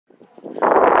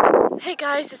Hey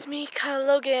guys, it's me, Kyle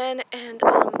Logan, and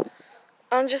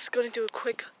I'm just going to do a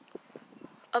quick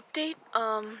update.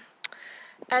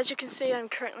 As you can see, I'm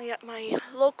currently at my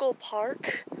local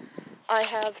park. I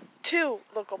have two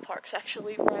local parks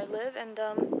actually where I live, and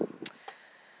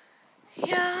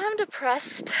yeah, I'm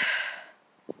depressed.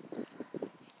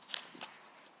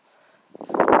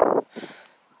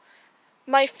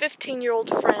 My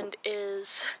 15-year-old friend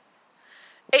is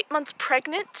 8 months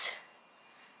pregnant,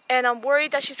 and I'm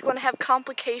worried that she's going to have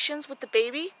complications with the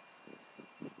baby.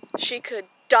 She could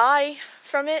die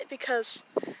from it because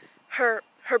her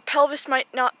pelvis might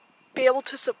not be able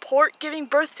to support giving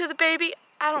birth to the baby.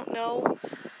 I don't know.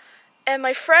 And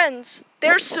my friends,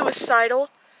 they're suicidal.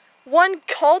 One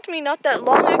called me not that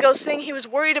long ago saying he was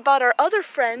worried about our other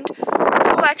friend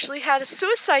who actually had a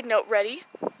suicide note ready.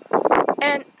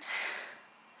 And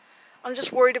I'm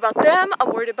just worried about them.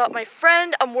 I'm worried about my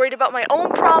friend. I'm worried about my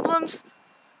own problems.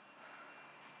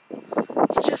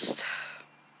 It's just...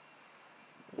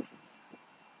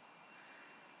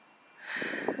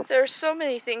 there are so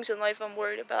many things in life I'm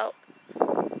worried about.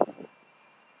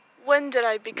 When did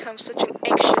I become such an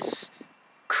anxious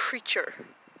creature?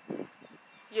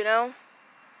 You know?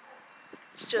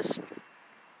 It's just...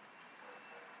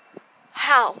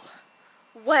 how?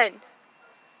 When?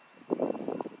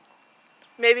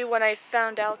 Maybe when I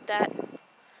found out that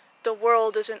the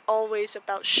world isn't always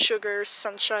about sugar,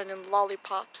 sunshine, and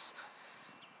lollipops.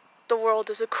 The world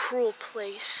is a cruel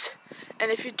place,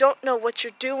 and if you don't know what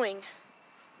you're doing,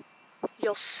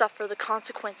 you'll suffer the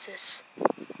consequences.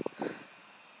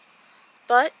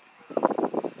 But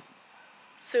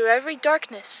through every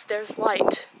darkness, there's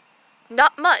light.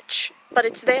 Not much, but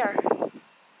it's there.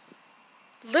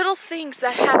 Little things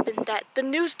that happen that the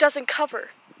news doesn't cover,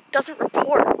 doesn't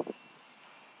report.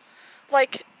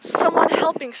 Like someone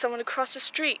helping someone across the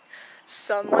street,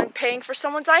 someone paying for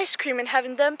someone's ice cream and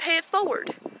having them pay it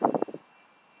forward.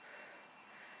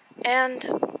 And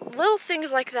little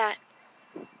things like that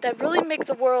really make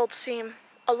the world seem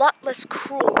a lot less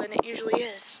cruel than it usually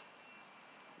is.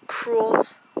 Cruel,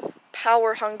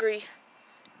 power-hungry,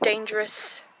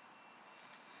 dangerous.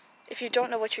 If you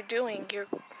don't know what you're doing,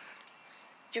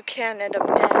 you can end up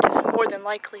dead, more than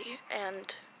likely,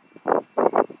 and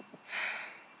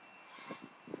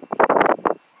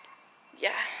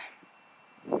yeah.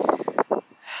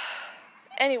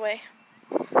 Anyway,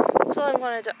 that's all I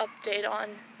wanted to update on.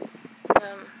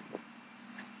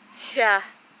 Yeah.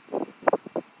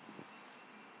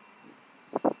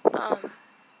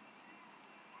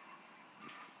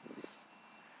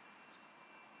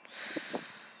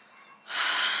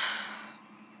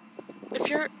 If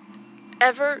you're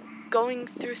ever going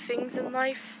through things in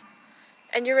life,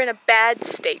 and you're in a bad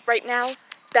state right now,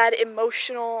 bad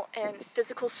emotional and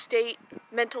physical state,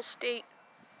 mental state,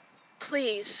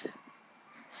 please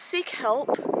seek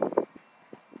help.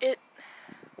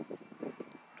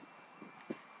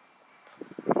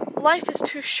 Life is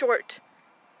too short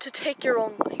to take your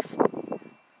own life.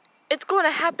 It's going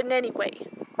to happen anyway,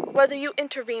 whether you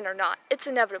intervene or not. It's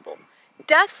inevitable.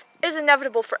 Death is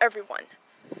inevitable for everyone.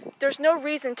 There's no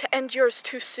reason to end yours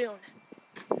too soon.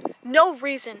 No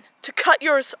reason to cut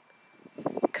your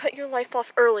life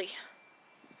off early.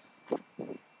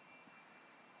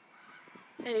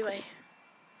 Anyway,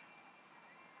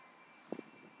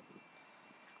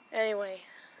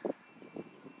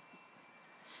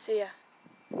 see ya.